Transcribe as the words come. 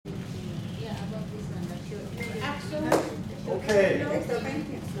Okay,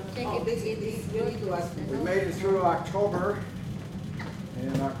 Check it. we made it through October.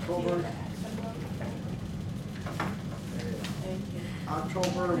 And October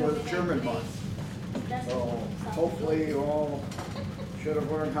was German month. So hopefully you all should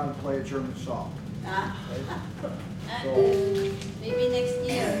have learned how to play a German song. So Maybe next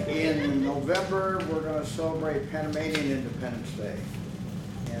year. in November, we're going to celebrate Panamanian Independence Day.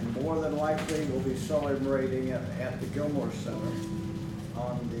 And more than likely, we'll be celebrating it at the Gilmore Center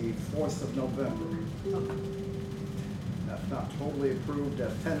on the 4th of November. That's not totally approved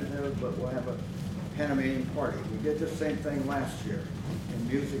as tentative, but we'll have a Panamanian party. We did the same thing last year in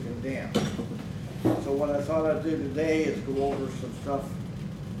music and dance. So what I thought I'd do today is go over some stuff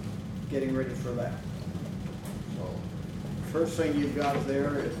getting ready for that. So first thing you've got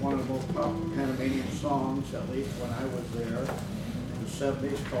there is one of the most popular Panamanian songs, at least when I was there in the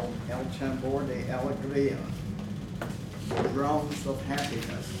 70s, called El Tambor de Alegría, Drums of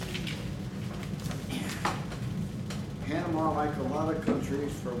Happiness. Panama, like a lot of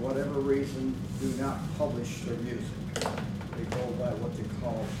countries, for whatever reason, do not publish their music. They go by what they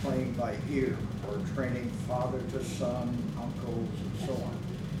call playing by ear, or training father to son, uncles, and so on.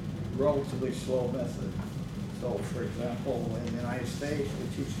 Relatively slow method. So, for example, in the United States, we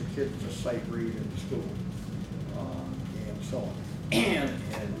teach the kids to sight read in school, and so on. And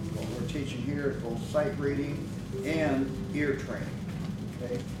what we're teaching here is both sight reading and ear training,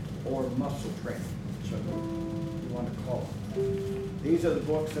 okay, or muscle training, whichever you want to call it. These are the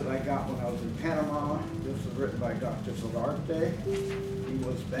books that I got when I was in Panama. This was written by Dr. Zalarte. He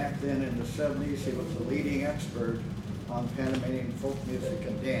was back then in the 70s. He was the leading expert on Panamanian folk music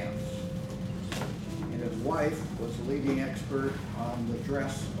and dance. And his wife was the leading expert on the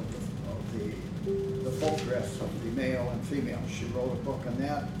dress of the folk dress of the male and female. She wrote a book on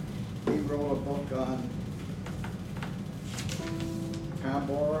that. He wrote a book on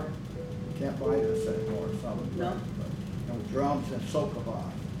tambor. Can't buy this anymore. It's not a No. Drums and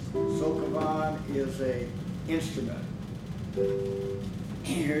socavan. Socavan is a instrument.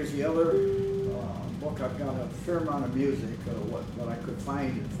 Here's the other book. I've got a fair amount of music, what I could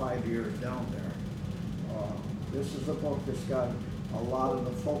find in 5 years down there. This is a book that's got a lot of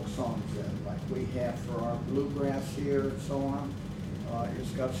the folk songs in, like we have for our bluegrass here and so on.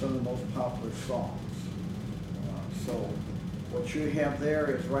 It's got some of the most popular songs. So what you have there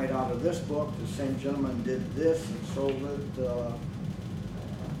is right out of this book. The same gentleman did this and sold it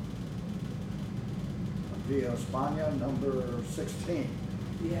via España, number 16.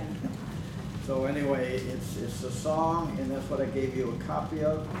 Yeah. So anyway, it's a song, and that's what I gave you a copy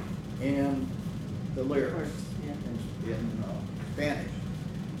of, and the lyrics in Spanish.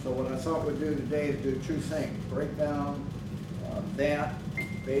 So what I thought we'd do today is do two things. Break down that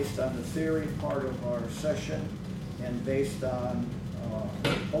based on the theory part of our session, and based on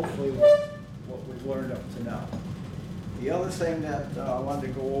hopefully what we've learned up to now. The other thing that I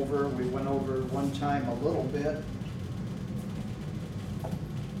wanted to go over, we went over one time a little bit,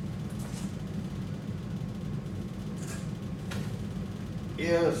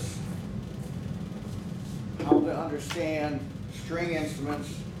 is how to understand string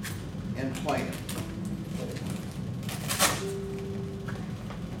instruments and playing.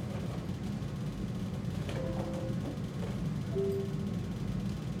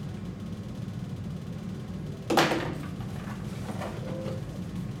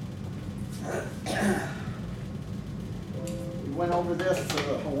 We went over this for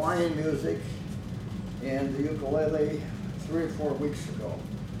the Hawaiian music and the ukulele 3 or 4 weeks ago.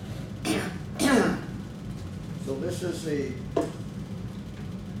 So this is the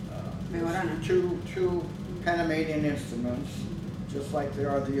Mejorana. two Panamanian instruments, just like they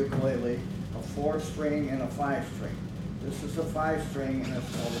are the ukulele, a 4-string and a 5-string. This is a 5-string, and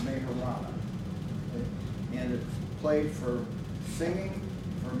it's called a Mejorana. And it's played for singing,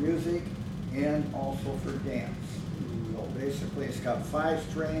 for music, and also for dance. So basically it's got 5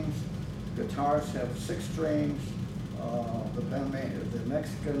 strings. Guitars have 6 strings. The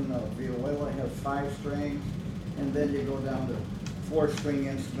Mexican viola has 5 strings, and then you go down to 4-string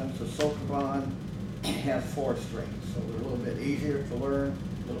instruments. The socavan has 4 strings, so they're a little bit easier to learn,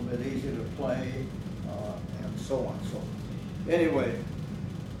 a little bit easier to play, and so on. So anyway,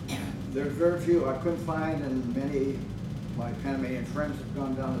 there's very few I couldn't find, and many of my Panamanian friends have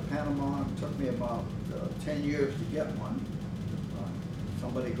gone down to Panama. It took me about 10 years to get one.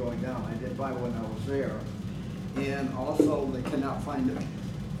 Somebody going down. I did buy one when I was there. And also they cannot find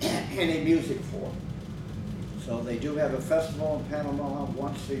any music for them. So they do have a festival in Panama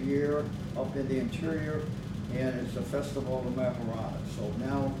once a year up in the interior, and it's a festival of Mejorana. So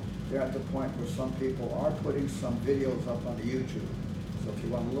now they're at the point where some people are putting some videos up on the YouTube. So if you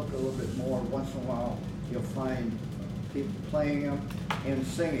want to look a little bit more, once in a while, you'll find people playing them and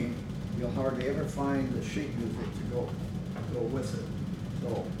singing. You'll hardly ever find the sheet music to go with it.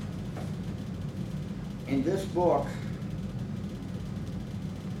 So, in this book,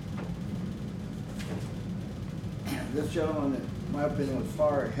 this gentleman, in my opinion, was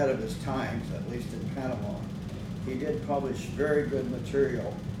far ahead of his times, at least in Panama. He did publish very good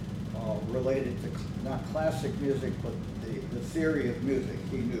material related to not classic music, but the theory of music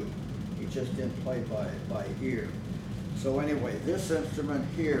he knew. He just didn't play by ear. So anyway, this instrument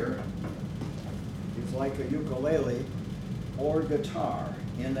here is like a ukulele or guitar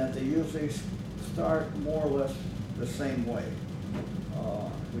in that they usually start more or less the same way.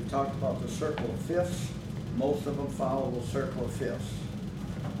 We talked about the circle of fifths. Most of them follow the circle of fifths.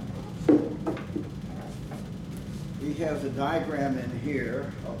 He has a diagram in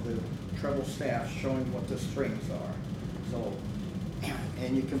here of the treble staff showing what the strings are. So,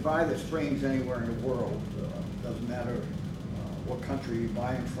 and you can buy the strings anywhere in the world. Doesn't matter what country you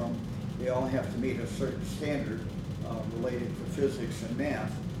buy them from. They all have to meet a certain standard related to physics and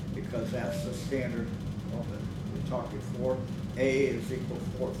math, because that's the standard of it. We talked before, A is equal to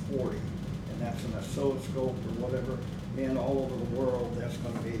 440, and that's an oscilloscope or whatever, and all over the world that's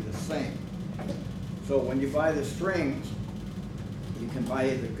going to be the same. So when you buy the strings, you can buy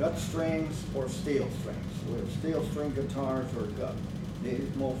either gut strings or steel strings. So we have steel string guitars or gut.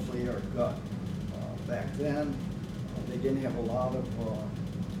 These mostly are gut. Back then, they didn't have a lot of,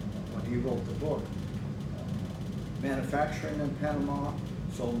 when he wrote the book, manufacturing in Panama,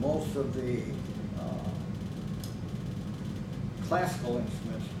 so most of the classical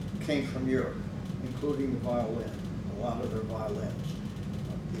instruments came from Europe, including the violin, a lot of their violins.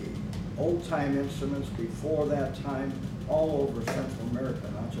 The old-time instruments before that time, all over Central America,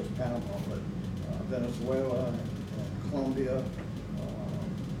 not just Panama, but Venezuela and Colombia,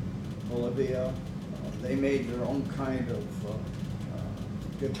 Bolivia, they made their own kind of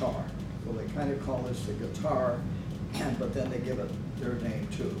guitar. So they kind of call this a guitar, but then they give it their name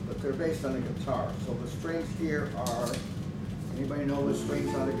too. But they're based on a guitar. So the strings here are, anybody know the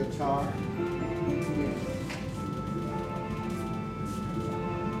strings on a guitar?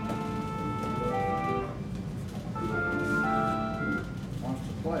 Wants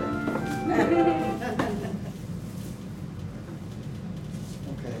to play.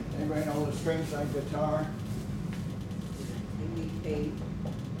 Okay, anybody know the strings on a guitar? A.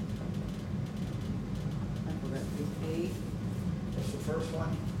 I forgot this A. What's the first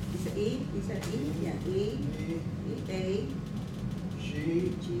one? It's an E. It's an E. Yeah. E. A. G,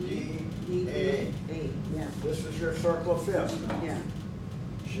 D, A. A. Yeah. This is your circle of fifths. Yeah.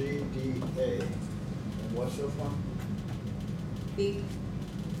 G, D, A. And what's this one? E.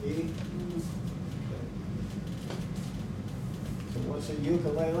 E? So what's a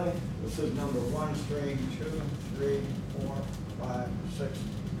ukulele? This is number 1 string, 2, 3, 4, 5, 6.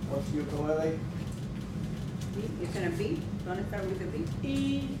 What's ukulele? B. It's in a B. Don't start with a B.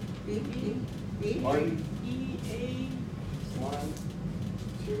 E, B. E. E. Pardon? E, A. 1,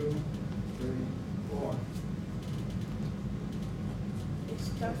 2, 3, 4.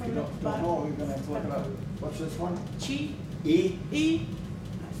 Está If from you the don't back. know, you're gonna have to look it up. What's this one? G, E? E.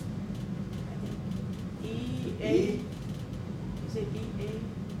 E, A. E? Is it E, A?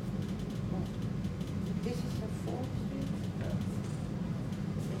 This is a 4 string.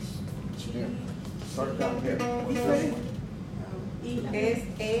 It's G. Here. Start down here. What's this one? E. Es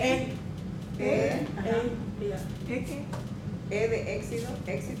A. A. Ajá. Yeah. E de éxito.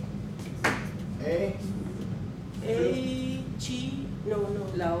 Éxito. A? A, G, no.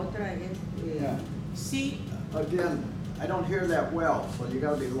 La otra es Yeah. C, Again, I don't hear that well, so you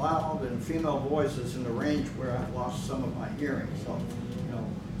gotta be loud, and female voices in the range where I've lost some of my hearing. So, you know,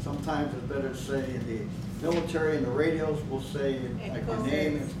 sometimes it's better to say in the military and the radios will say, like my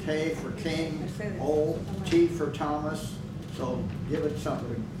name is K for King, O, T for Thomas. So give it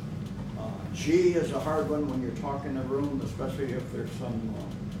something. G is a hard one when you're talking in a room, especially if there's some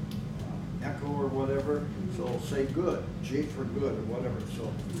echo or whatever. So say good, G for good or whatever.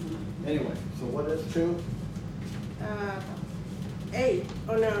 So anyway, so what is 2? A,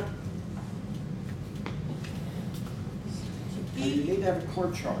 on a You E, need to have a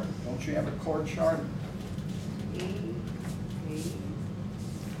chord chart. Don't you have a chord chart? E.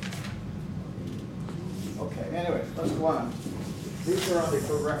 Okay, anyway, let's go on. These are only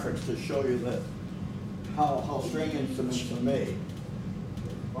for reference to show you that how string instruments are made.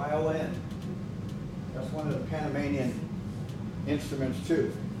 Violin. That's one of the Panamanian instruments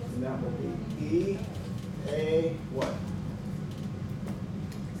too. And that will be E, A, what?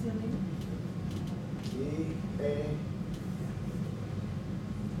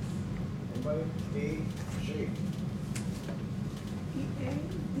 way, E, G. E, A,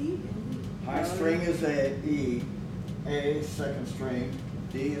 D, and E. High string is E, A second string,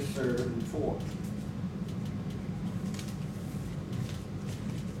 D is third and fourth.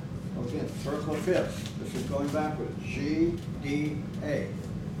 Again, circle of fifths. This is going backwards. G, D, A.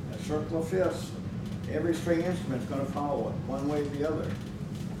 A circle of fifths. Every string instrument is going to follow it, one way or the other.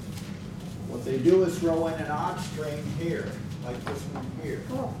 What they do is throw in an odd string here, like this one here.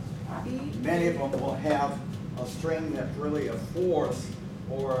 Oh, E. Many of them will have a string that's really a fourth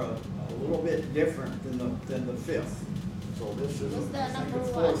or a little bit different than the fifth. So this is What's the I think number a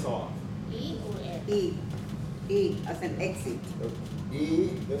fourth one? off. E or F? E. E as an exit. E,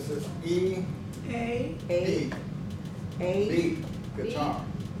 this is E, A. B, A. B, guitar.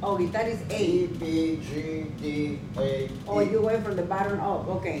 Oh, that is E, A. B, G, D, A, E. Oh, you went from the bottom up,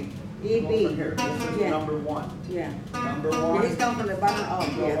 okay. E, Go B. from here. This is Yeah. number one. Yeah. Number It one, is come from the bottom up,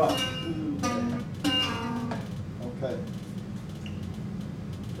 go yeah. up. Mhm. Okay.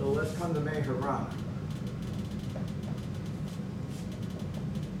 So let's come to Mejorana.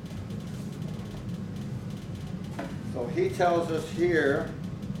 So he tells us here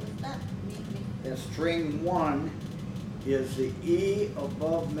What's that? that string 1 is the E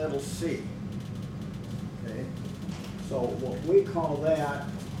above middle C. Okay? So what we call that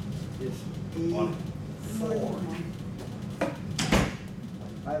is E4.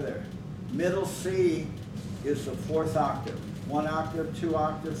 Hi there. Middle C is the fourth octave. 1 octave, 2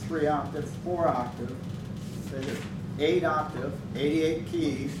 octave, 3 octave, 4 octave. So there's 8 octave, 88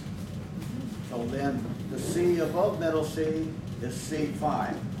 keys. So then the C above middle C is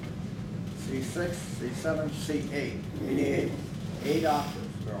C5, C6, C7, C8, 88, 8 octaves.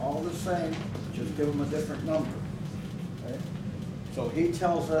 They're all the same, just give them a different number. Okay? So he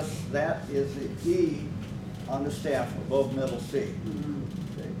tells us that is the E on the staff above middle C.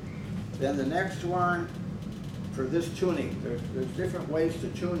 Okay? Then the next one, for this tuning, there's different ways to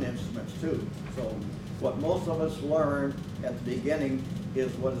tune instruments too. So what most of us learn at the beginning is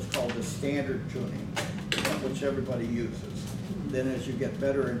what is called the standard tuning, which everybody uses. Then as you get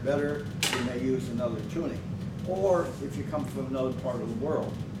better and better, you may use another tuning. Or if you come from another part of the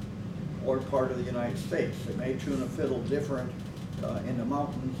world, or part of the United States, they may tune a fiddle different in the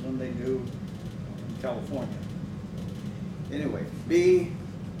mountains than they do in California. Anyway, B,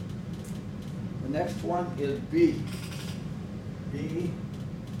 the next one is B. B3.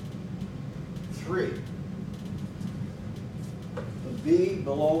 The B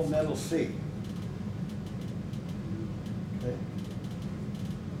below middle C. Okay.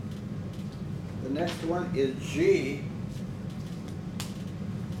 The next one is G.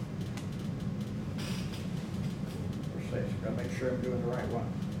 Gotta make sure I'm doing the right one.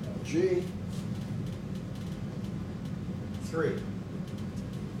 G3.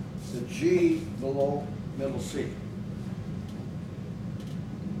 The G below middle C.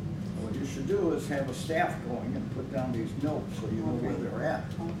 What you should do is have a staff going and put down these notes so you know where they're at.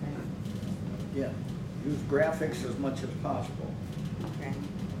 Okay. Again, use graphics as much as possible. Okay.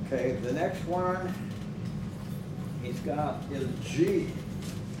 Okay, the next one he's got is G.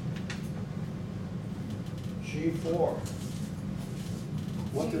 G4.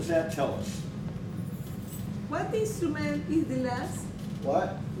 What does that tell us? What instrument is the last?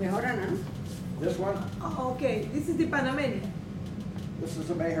 What? Mejorana. This one? Oh, okay, this is the Panamanian. This is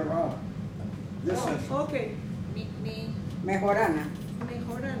a Mejorana. This is Okay, Me. Mejorana.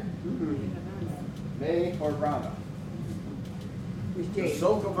 Mejorana. Mejorana. With The J.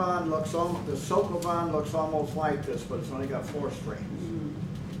 Sokovan looks almost like this, but it's only got 4 strings.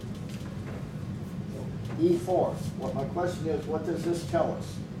 E4. What my question is, what does this tell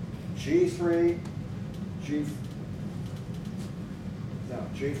us? G3,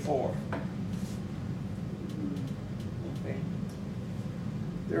 G4. Okay.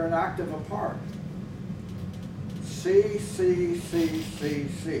 They're an octave apart. C, C, C, C,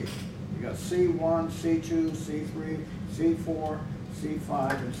 C. You got C1, C2, C3, C4,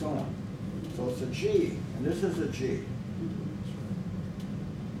 C5, and so on. So it's a G, and this is a G.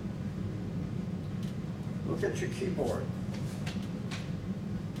 Look at your keyboard.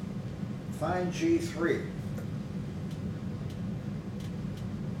 Find G3.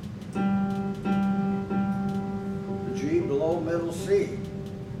 The G below middle C.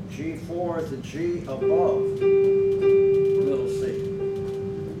 G4 is the G above middle C.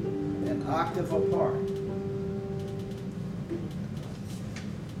 An octave apart.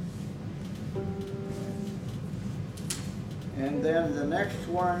 And then the next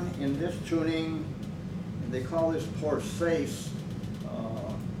one in this tuning, they call this por seis.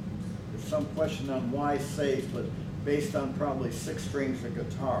 There's some question on why seis, but based on probably 6 strings of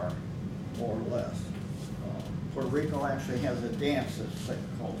guitar. more or less. Puerto Rico actually has a dance that's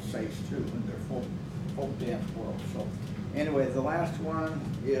called Seis too, in their folk dance world. So anyway, the last one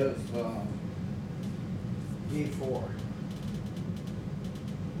is E4.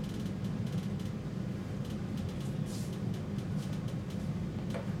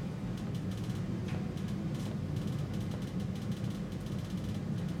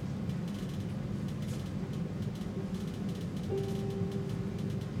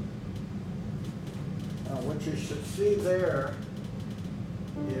 What you should see there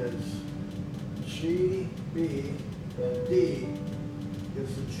is G, B, and D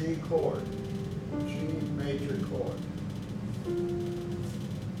is the G chord, G major chord.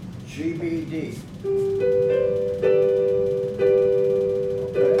 G, B, D.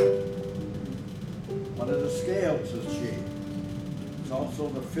 Okay? One of the scales is G. It's also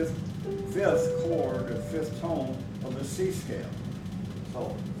the fifth chord, or fifth tone of the C scale.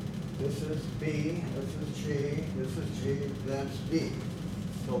 So this is B, this is G, this is G, that's D.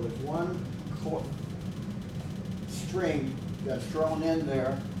 So there's one chord, string that's thrown in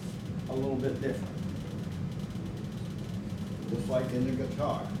there a little bit different. Just like in the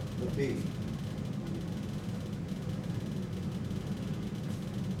guitar, the B.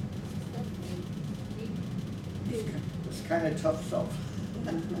 It's kind of tough stuff.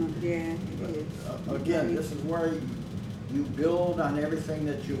 Yeah, it is. Again, this is where you build on everything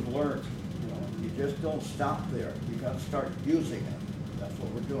that you've learned. You know, you just don't stop there. You got to start using it. That's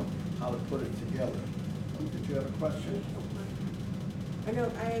what we're doing. How to put it together. Did you have a question? I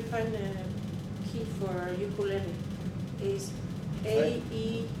know I find the key for ukulele is A, Okay.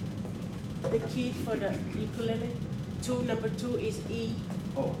 E. The key for the ukulele. Number two is E.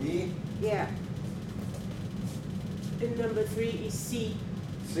 Oh, E, Yeah. And number three is C.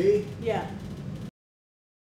 C, Yeah.